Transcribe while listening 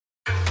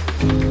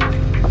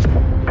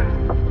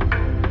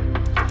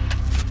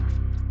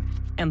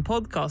en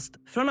podcast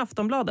från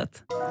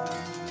Aftonbladet.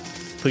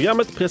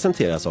 Programmet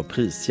presenteras av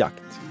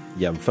Prisjakt.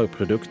 Jämför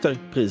produkter,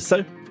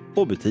 priser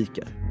och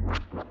butiker.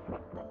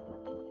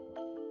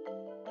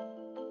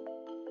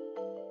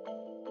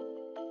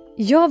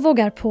 Jag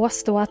vågar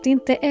påstå att det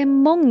inte är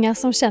många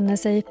som känner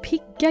sig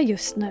pigga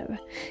just nu.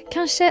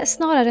 Kanske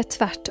snarare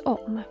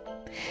tvärtom.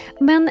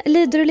 Men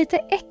lider du lite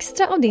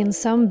extra av din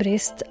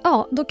sömnbrist,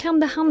 ja, då kan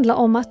det handla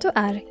om att du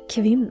är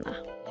kvinna.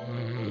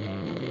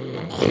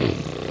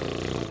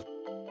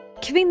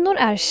 Kvinnor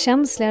är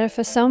känsligare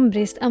för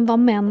sömnbrist än vad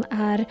män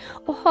är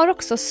och har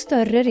också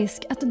större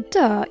risk att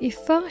dö i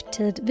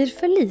förtid vid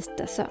för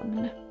lite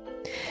sömn.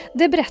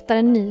 Det berättar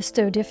en ny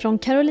studie från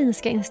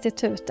Karolinska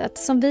institutet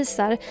som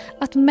visar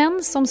att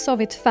män som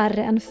sovit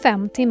färre än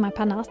 5 timmar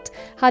per natt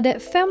hade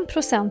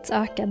 5%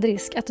 ökad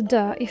risk att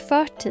dö i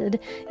förtid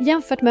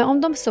jämfört med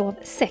om de sov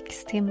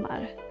 6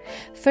 timmar.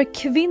 För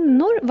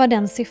kvinnor var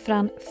den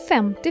siffran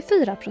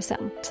 54%.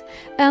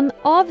 En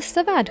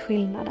avsevärd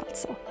skillnad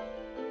alltså.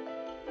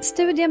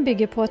 Studien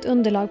bygger på ett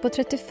underlag på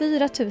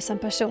 34 000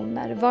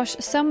 personer vars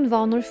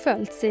sömnvanor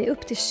följts i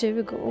upp till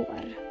 20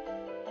 år.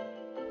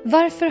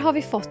 Varför har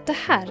vi fått det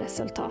här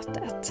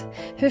resultatet?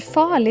 Hur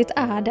farligt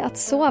är det att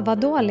sova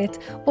dåligt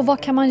och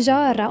vad kan man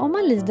göra om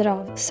man lider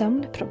av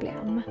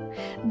sömnproblem?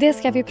 Det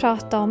ska vi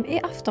prata om i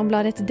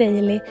Aftonbladet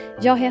Daily.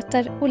 Jag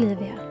heter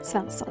Olivia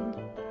Svenson.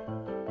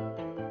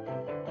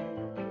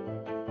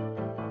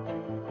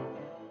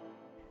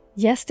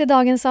 Gäst i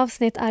dagens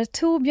avsnitt är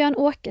Torbjörn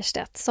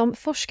Åkerstedt som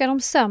forskar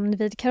om sömn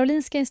vid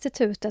Karolinska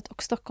institutet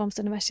och Stockholms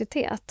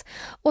universitet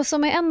och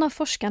som är en av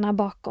forskarna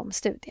bakom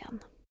studien.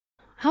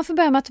 Han får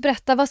börja med att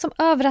berätta vad som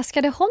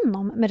överraskade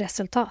honom med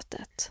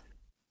resultatet.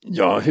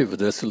 Ja,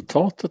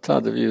 huvudresultatet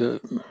hade vi ju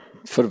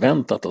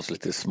förväntat oss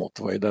lite smått.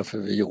 Det var ju därför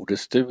vi gjorde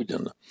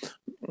studien.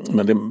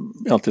 Men det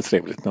är alltid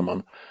trevligt när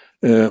man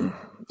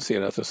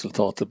ser att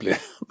resultatet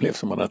blev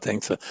som man har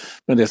tänkt sig.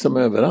 Men det som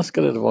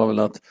överraskade det var väl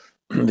att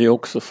vi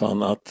också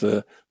fann att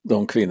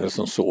de kvinnor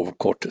som sov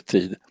kort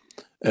tid,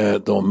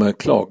 de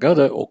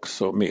klagade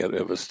också mer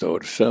över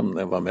störd sömn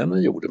än vad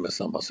männen gjorde med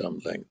samma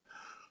sömnlängd.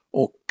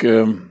 Och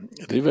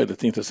det är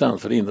väldigt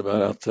intressant för det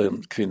innebär att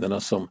kvinnorna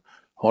som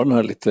har den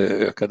här lite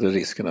ökade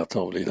risken att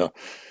avlida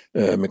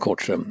med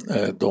kortsömn,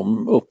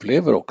 de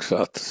upplever också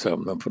att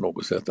sömnen på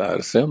något sätt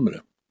är sämre.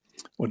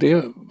 Och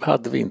det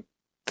hade vi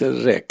inte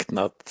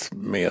räknat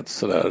med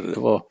sådär, det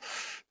var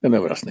en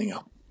överraskning.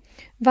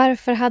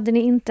 Varför hade ni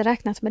inte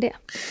räknat med det?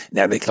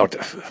 Nej, det är klart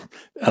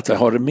att jag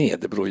har det med,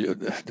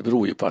 det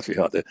beror ju på att vi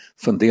hade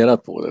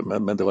funderat på det,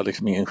 men det var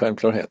liksom ingen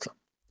självklarhet.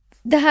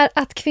 Det här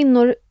att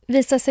kvinnor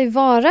visar sig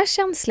vara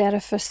känsligare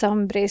för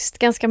sömnbrist,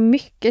 ganska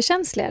mycket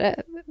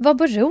känsligare, vad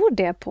beror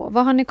det på?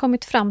 Vad har ni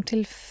kommit fram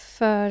till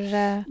för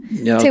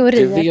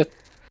teorier? Det vet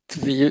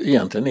vi ju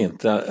egentligen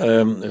inte,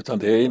 utan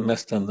det är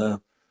mest en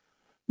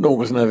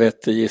någon sån här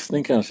vettig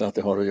gissning kanske att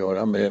det har att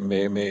göra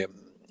med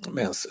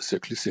mäns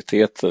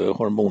cyklicitet,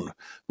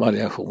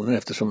 hormonvariationer,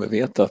 eftersom vi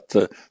vet att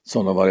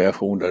sådana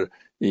variationer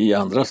i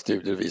andra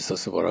studier visar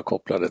sig vara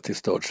kopplade till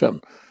störd sömn.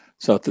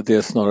 Så att det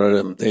är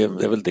snarare, det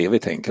är väl det vi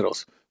tänker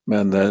oss.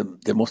 Men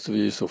det måste vi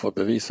ju så få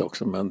bevisa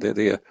också, men det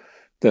är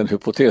den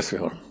hypotes vi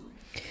har.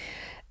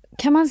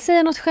 Kan man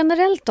säga något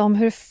generellt om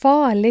hur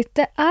farligt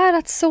det är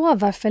att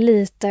sova för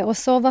lite och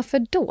sova för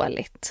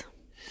dåligt?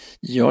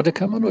 Ja, det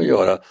kan man nog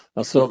göra.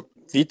 Alltså,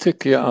 vi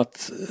tycker ju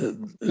att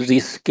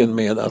risken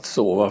med att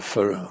sova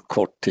för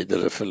kort tid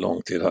eller för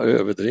lång tid har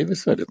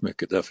överdrivits väldigt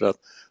mycket därför att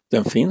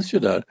den finns ju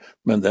där,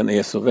 men den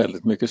är så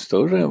väldigt mycket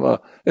större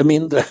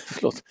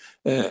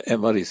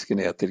än vad risken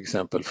är till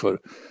exempel för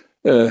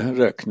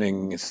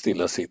rökning,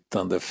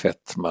 stillasittande,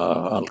 fetma,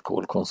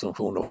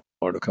 alkoholkonsumtion och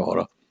vad det kan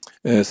vara.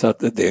 Så att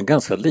det är en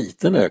ganska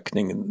liten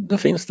ökning. Det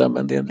finns där,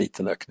 men det är en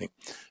liten ökning.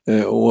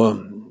 Och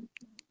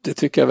det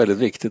tycker jag är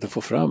väldigt viktigt att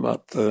få fram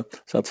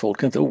så att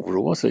folk inte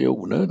oroar sig i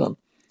onödan.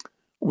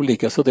 Och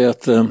likaså det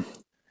att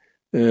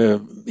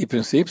i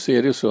princip så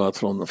är det ju så att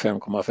från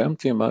 5,5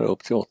 timmar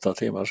upp till 8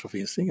 timmar så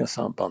finns det inga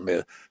samband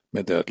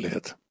med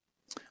dödlighet.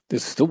 Det är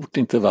ett stort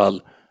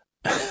intervall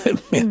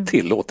med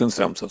tillåten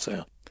sömn så att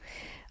säga.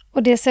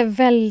 Och det ser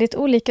väldigt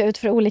olika ut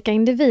för olika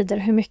individer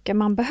hur mycket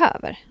man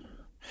behöver.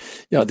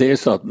 Ja, det är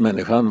så att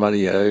människan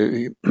varierar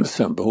i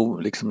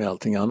sömnbehov liksom i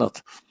allting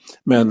annat.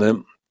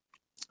 Men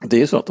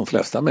det är så att de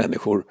flesta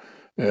människor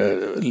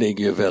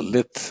ligger ju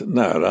väldigt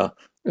nära,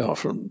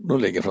 de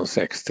ligger från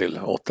 6 till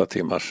 8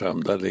 timmars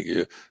sömn. Där ligger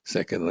ju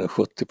säkert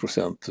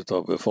 70%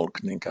 av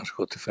befolkningen, kanske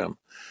 75%.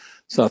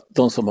 Så att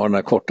de som har den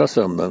här korta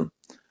sömnen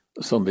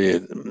som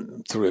vi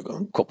tror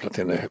är kopplat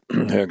till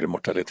en högre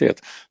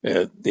mortalitet,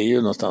 det är ju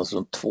någonstans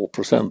runt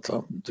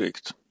 2%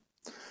 drygt.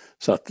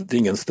 Så att det är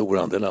ingen stor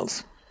andel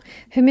alls.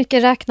 Hur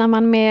mycket räknar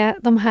man med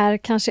de här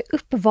kanske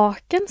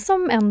uppvaken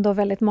som ändå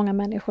väldigt många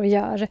människor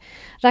gör?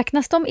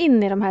 Räknas de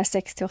in i de här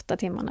 6-8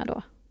 timmarna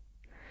då?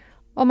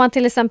 Om man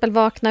till exempel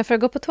vaknar för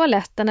att gå på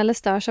toaletten eller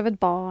störs av ett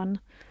barn?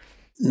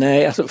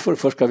 Nej, alltså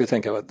först ska vi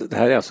tänka att det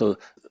här är alltså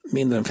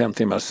mindre än 5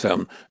 timmars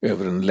sömn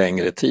över en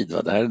längre tid.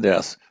 Va? Det här är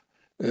deras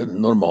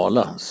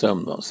normala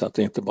sömn, va? Så att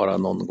det är inte bara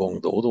någon gång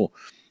då och då.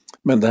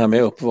 Men det här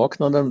med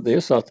uppvaknanden, det är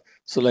så att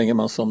så länge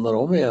man somnar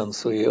om igen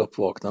så är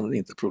uppvaknanden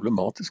inte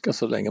problematiska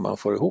så länge man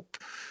får ihop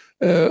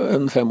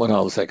en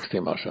 5,5-6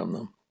 timmars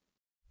sömn.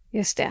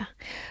 Just det.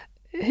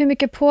 Hur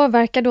mycket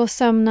påverkar då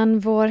sömnen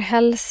vår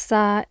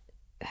hälsa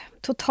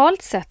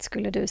totalt sett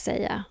skulle du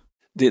säga?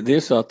 Det är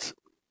så att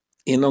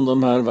inom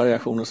de här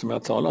variationer som jag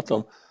har talat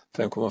om,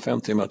 5,5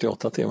 timmar till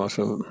 8 timmar,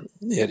 så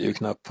är det ju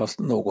knappast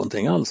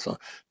någonting alls.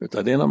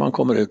 Utan det är när man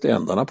kommer ut i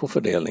ändarna på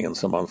fördelningen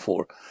som man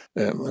får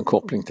en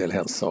koppling till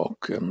hälsa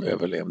och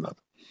överlevnad.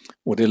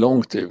 Och det är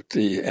långt ut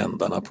i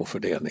ändarna på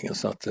fördelningen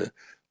så att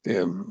det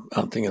är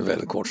antingen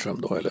väldigt kort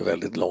sömn då eller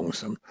väldigt lång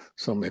sömn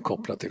som är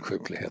kopplat till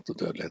sjuklighet och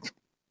dödlighet.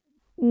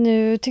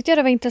 Nu tyckte jag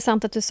det var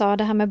intressant att du sa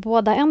det här med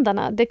båda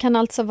ändarna. Det kan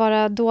alltså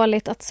vara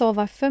dåligt att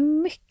sova för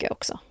mycket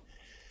också?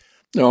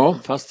 Ja,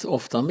 fast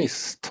ofta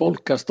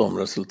misstolkas de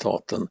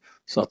resultaten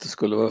så att det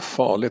skulle vara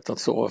farligt att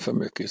sova för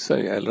mycket i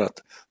sig eller att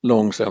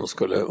lång sömn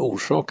skulle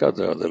orsaka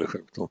död eller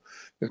sjukdom.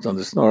 Utan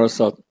det är snarare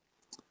så att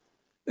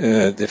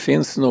det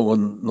finns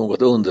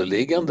något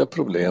underliggande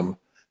problem,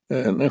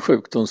 en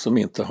sjukdom som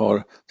inte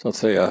har så att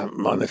säga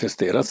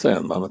manifesterat sig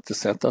än, man har inte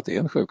sett att det är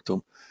en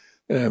sjukdom.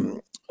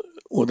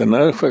 Och den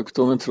här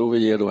sjukdomen tror vi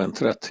ger då en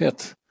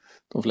trötthet.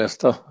 De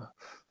flesta,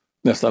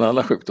 nästan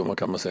alla sjukdomar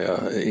kan man säga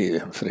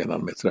är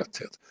förenade med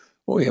trötthet.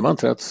 Och är man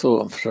trött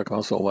så försöker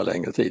man sova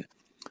längre tid.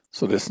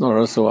 Så det är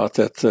snarare så att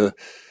ett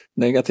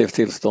negativt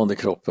tillstånd i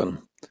kroppen,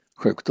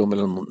 sjukdom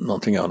eller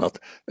någonting annat,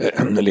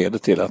 leder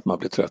till att man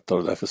blir tröttare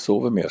och därför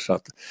sover mer. Så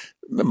att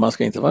man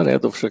ska inte vara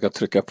rädd att försöka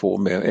trycka på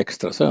med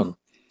extra sömn.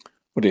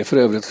 Och det är för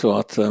övrigt så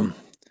att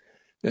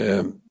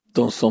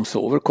de som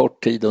sover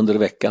kort tid under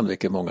veckan,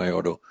 vilket många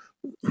gör då,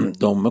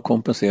 de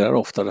kompenserar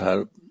ofta det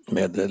här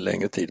med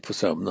längre tid på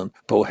sömnen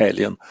på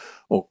helgen.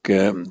 Och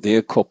det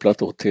är kopplat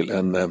då till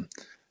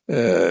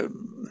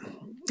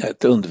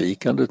ett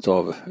undvikande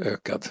av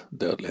ökad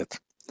dödlighet.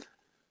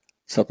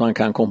 Så att man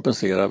kan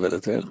kompensera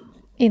väldigt väl.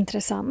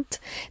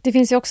 Intressant. Det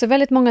finns ju också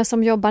väldigt många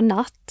som jobbar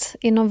natt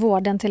inom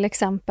vården till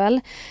exempel.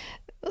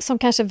 Som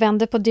kanske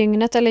vänder på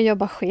dygnet eller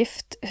jobbar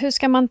skift. Hur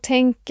ska man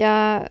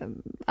tänka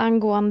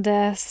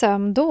angående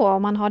sömn då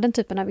om man har den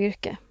typen av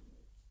yrke?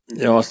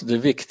 Ja, alltså det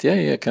viktiga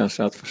är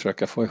kanske att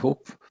försöka få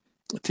ihop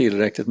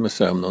tillräckligt med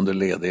sömn under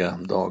lediga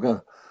dagar.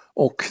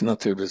 Och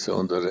naturligtvis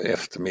under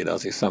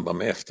eftermiddags, i samband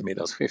med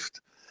eftermiddagsskift.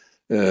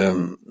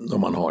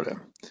 Om man har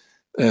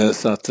det.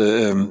 Så att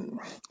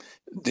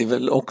det är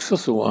väl också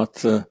så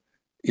att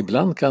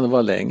ibland kan det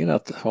vara bättre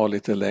att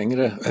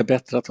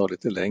ha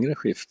lite längre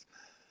skift.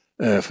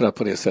 För att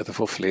på det sättet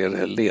få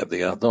fler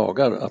lediga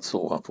dagar att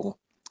sova på.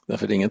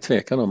 Därför är det ingen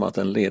tvekan om att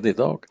en ledig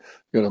dag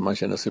gör att man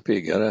känner sig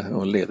piggare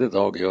och en ledig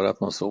dag gör att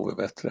man sover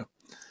bättre.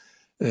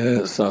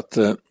 Så att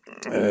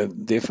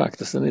det är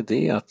faktiskt en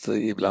idé att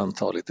ibland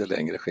ta lite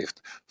längre skift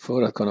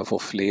för att kunna få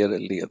fler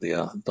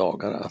lediga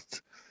dagar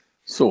att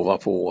sova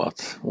på och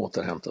att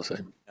återhämta sig.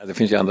 Det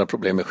finns ju andra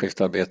problem med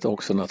skiftarbete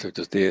också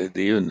naturligtvis. Det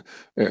är ju en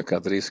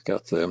ökad risk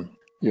att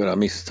göra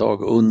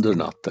misstag under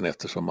natten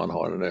eftersom man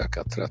har en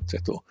ökad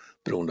trötthet och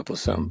beroende på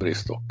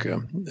sömnbrist och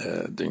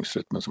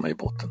dygnsrytmen som är i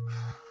botten.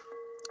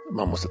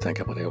 Man måste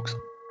tänka på det också.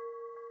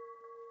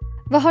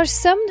 Vad har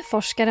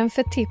sömnforskaren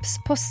för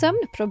tips på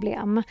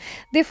sömnproblem?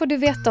 Det får du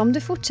veta om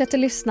du fortsätter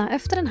lyssna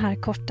efter den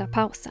här korta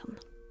pausen.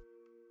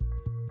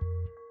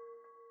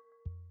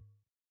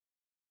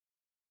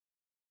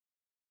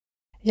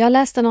 Jag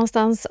läste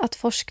någonstans att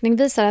forskning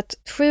visar att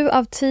 7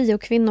 av 10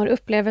 kvinnor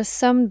upplever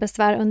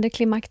sömnbesvär under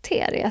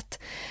klimakteriet.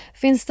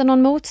 Finns det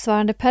någon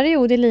motsvarande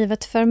period i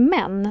livet för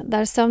män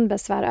där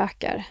sömnbesvär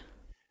ökar?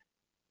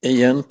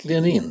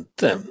 Egentligen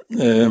inte.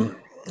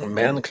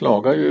 Män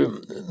klagar ju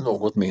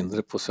något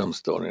mindre på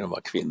sömnstörningar än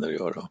vad kvinnor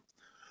gör.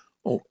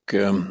 Och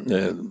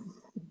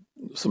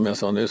som jag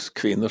sa nyss,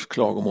 kvinnors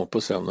klagomål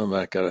på sömnen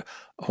verkar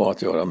ha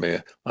att göra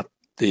med att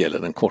det gäller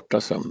den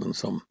korta sömnen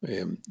som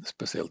är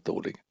speciellt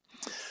dålig.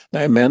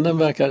 Nej, männen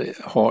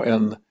verkar ha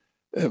en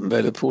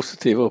väldigt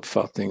positiv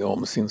uppfattning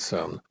om sin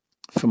sömn.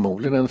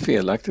 Förmodligen en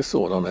felaktig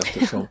sådan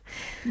eftersom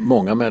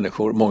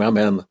många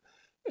män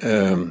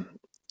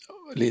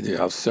lider ju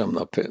av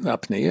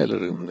sömnapné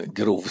eller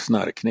grov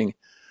snarkning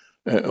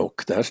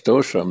och där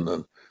stör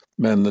sömnen.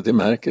 Men det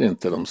märker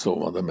inte de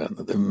sovande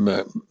männen. Det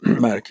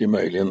märker ju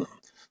möjligen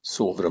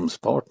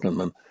sovrumspartnern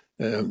men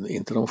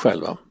inte de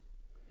själva.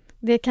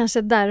 Det är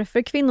kanske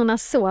därför kvinnorna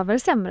sover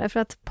sämre, för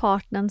att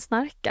partnern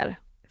snarkar.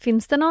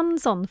 Finns det någon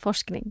sån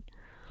forskning?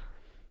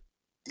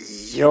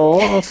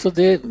 Ja, alltså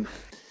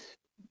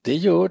det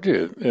gör det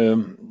ju.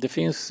 Det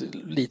finns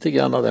lite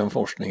grann av den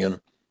forskningen.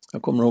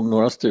 Jag kommer ihåg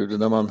några studier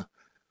där man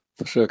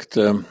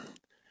försökte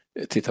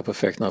titta på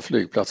effekterna av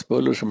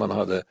flygplatsbuller, som man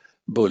hade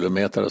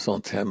bullermätare och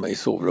sånt hemma i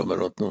sovrummet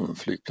runt någon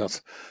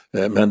flygplats.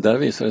 Men där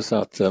visade det sig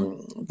att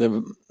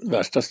den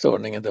värsta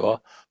störningen det var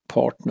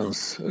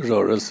partnerns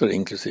rörelser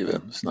inklusive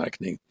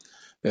snarkning.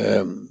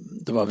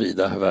 Det var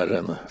vida värre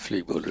än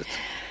flygbullret.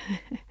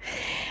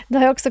 Det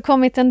har också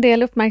kommit en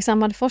del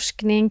uppmärksammad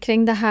forskning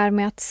kring det här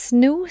med att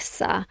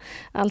snosa.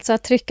 Alltså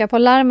att trycka på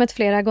larmet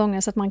flera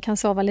gånger så att man kan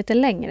sova lite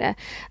längre.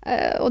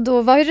 Och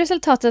då var ju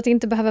resultatet att det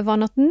inte behöver vara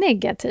något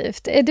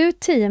negativt. Är du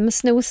team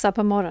snosa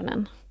på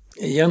morgonen?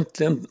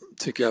 Egentligen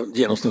tycker jag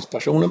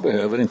genomsnittspersonen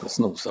behöver inte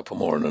snosa på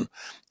morgonen.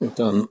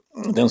 Utan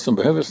den som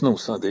behöver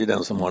snosa, det är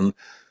den som har en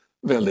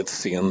väldigt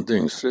sen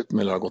dygnsrytm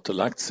eller har gått och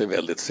lagt sig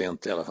väldigt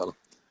sent i alla fall.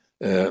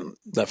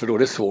 Därför då är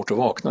det svårt att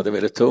vakna, det är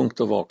väldigt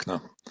tungt att vakna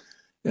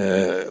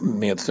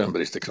med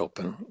sömnbrist i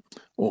kroppen.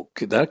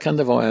 Och där kan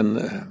det vara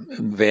en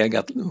väg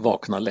att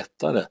vakna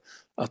lättare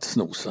att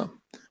snosa.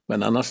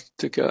 Men annars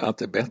tycker jag att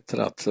det är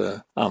bättre att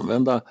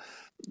använda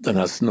den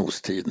här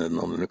snostiden,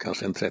 om det nu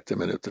kanske är en 30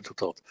 minuter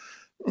totalt,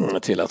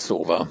 till att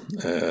sova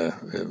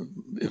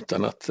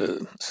utan att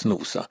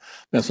snosa.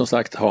 Men som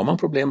sagt, har man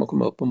problem att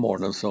komma upp på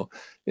morgonen så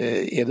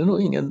är det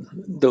nog ingen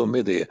dum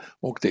idé.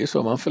 Och det är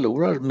så, man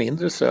förlorar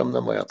mindre sömn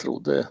än vad jag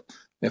trodde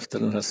efter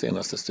den här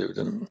senaste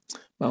studien.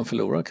 Man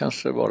förlorar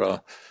kanske bara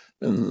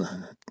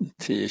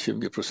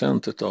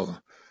 10-20% av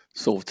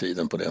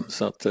sovtiden på det.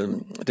 Så att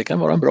det kan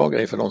vara en bra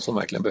grej för de som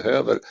verkligen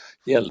behöver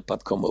hjälp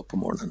att komma upp på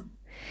morgonen.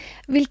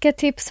 Vilka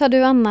tips har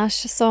du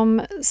annars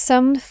som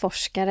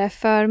sömnforskare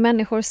för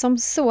människor som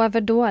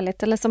sover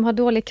dåligt eller som har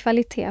dålig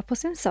kvalitet på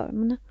sin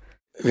sömn?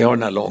 Vi har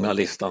den här långa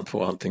listan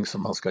på allting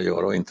som man ska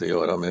göra och inte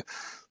göra med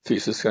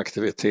fysisk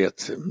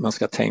aktivitet. Man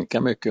ska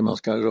tänka mycket, man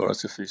ska röra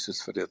sig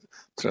fysiskt för det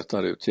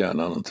tröttar ut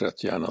hjärnan, en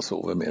trött hjärna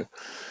sover mer.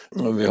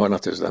 Och vi har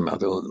naturligtvis det med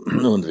att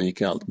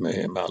undvika allt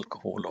med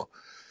alkohol och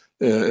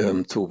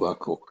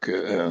tobak och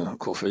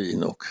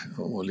koffein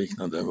och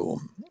liknande.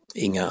 Och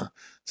inga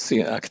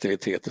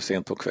aktiviteter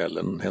sent på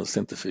kvällen, helst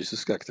inte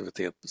fysisk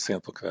aktivitet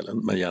sent på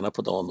kvällen, men gärna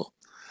på dagen då.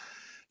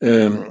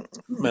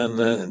 Men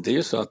det är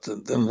ju så att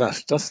den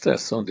värsta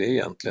stressen, det är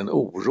egentligen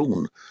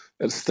oron,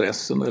 eller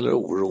stressen eller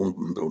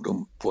oron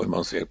beror på hur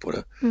man ser på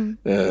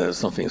det,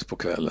 som finns på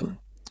kvällen.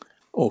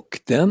 Och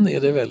den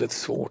är det väldigt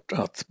svårt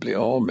att bli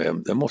av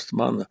med. Det måste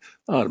man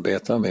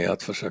arbeta med,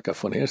 att försöka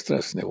få ner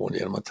stressnivån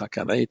genom att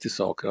tacka nej till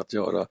saker att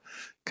göra.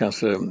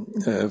 Kanske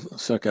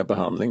söka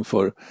behandling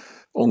för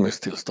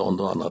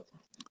ångesttillstånd och annat.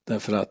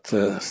 Därför att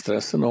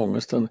stressen och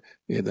ångesten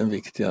är den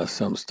viktiga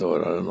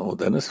sömnstöraren och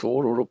den är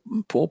svår att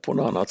rå på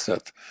något annat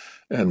sätt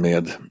än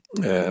med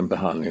en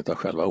behandling av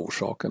själva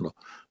orsaken.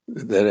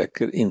 Det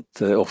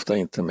räcker ofta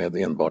inte med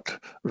enbart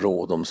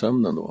råd om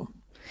sömnen då.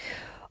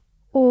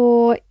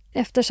 Och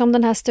eftersom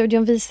den här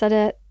studien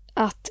visade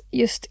att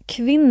just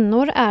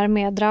kvinnor är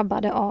mer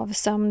drabbade av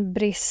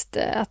sömnbrist,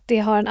 att det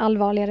har en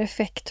allvarligare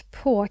effekt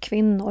på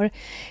kvinnor,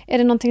 är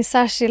det någonting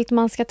särskilt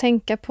man ska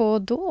tänka på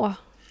då?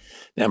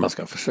 Nej, man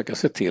ska försöka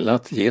se till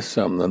att ge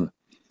sömnen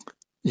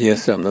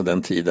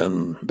den tid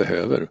den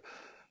behöver.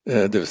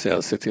 Det vill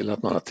säga se till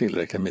att man har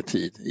tillräckligt med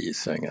tid i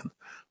sängen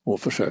och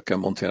försöka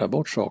montera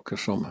bort saker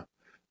som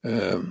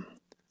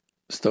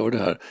stör det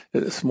här.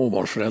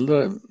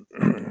 Småbarnsföräldrar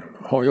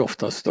har ju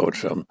ofta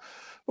störd sömn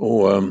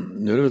och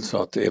nu är det väl så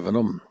att även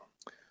om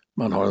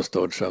man har en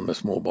störd sömn med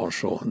småbarn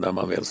så när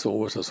man väl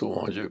sover så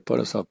sover man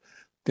djupare, så att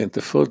det är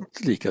inte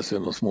fullt lika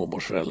synd om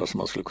småbarnsföräldrar som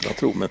man skulle kunna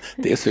tro, men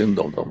det är synd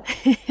om dem.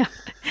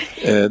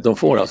 De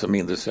får alltså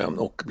mindre sömn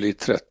och blir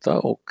trötta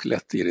och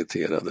lätt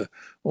irriterade.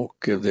 Och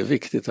det är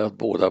viktigt att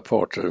båda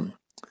parter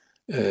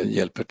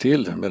hjälper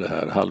till med det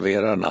här,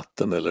 halverar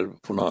natten eller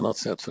på något annat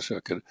sätt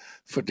försöker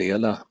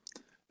fördela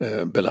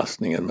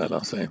belastningen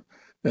mellan sig.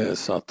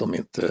 Så att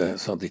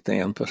inte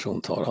en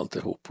person tar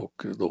alltihop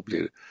och då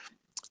blir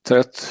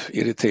trött,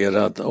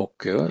 irriterad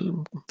och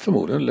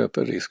förmodligen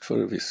löper risk för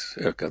viss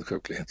ökad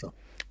sjuklighet.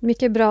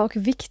 Mycket bra och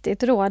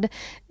viktigt råd.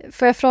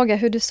 Får jag fråga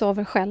hur du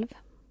sover själv?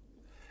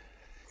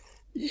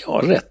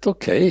 Ja, rätt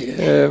okej.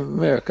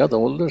 Med ökad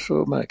ålder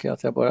så märker jag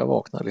att jag börjar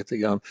vakna lite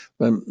grann.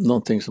 Men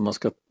någonting som man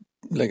ska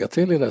lägga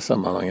till i det här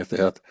sammanhanget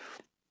är att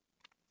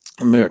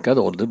med ökad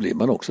ålder blir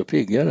man också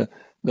piggare.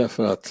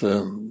 Därför att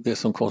det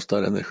som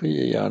kostar energi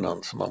i hjärnan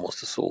som man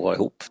måste sova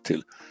ihop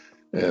till,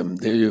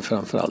 det är ju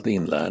framförallt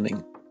inlärning.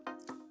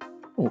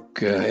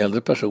 Och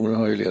äldre personer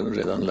har ju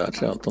redan lärt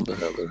sig allt de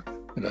behöver,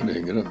 medan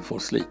yngre får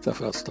slita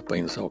för att stoppa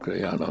in saker i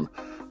hjärnan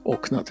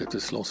och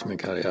naturligtvis slåss med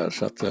karriär.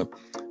 Så att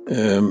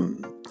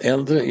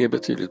äldre är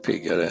betydligt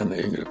piggare än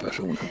yngre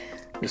personer.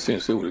 Det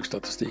syns i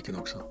olycksstatistiken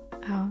också.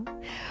 Ja.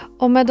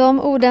 Och med de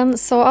orden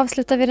så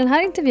avslutar vi den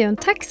här intervjun.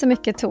 Tack så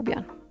mycket,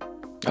 Torbjörn.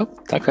 Ja,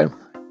 tack själv.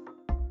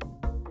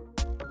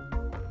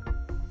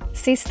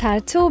 Sist här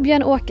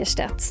Torbjörn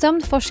Åkerstedt,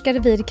 sömnforskare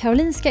vid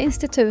Karolinska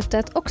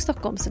institutet och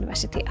Stockholms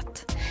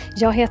universitet.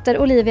 Jag heter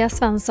Olivia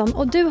Svenson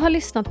och du har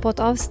lyssnat på ett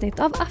avsnitt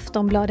av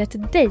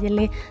Aftonbladet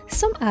Daily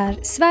som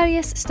är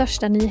Sveriges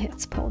största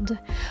nyhetspodd.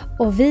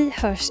 Och vi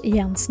hörs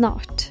igen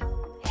snart.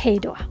 Hej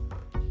då!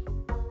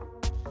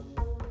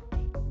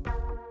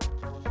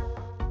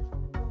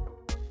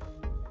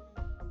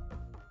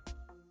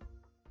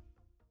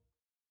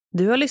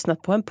 Du har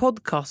lyssnat på en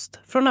podcast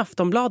från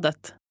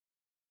Aftonbladet.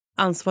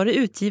 Ansvarig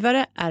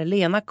utgivare är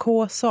Lena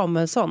K.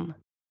 Samuelsson.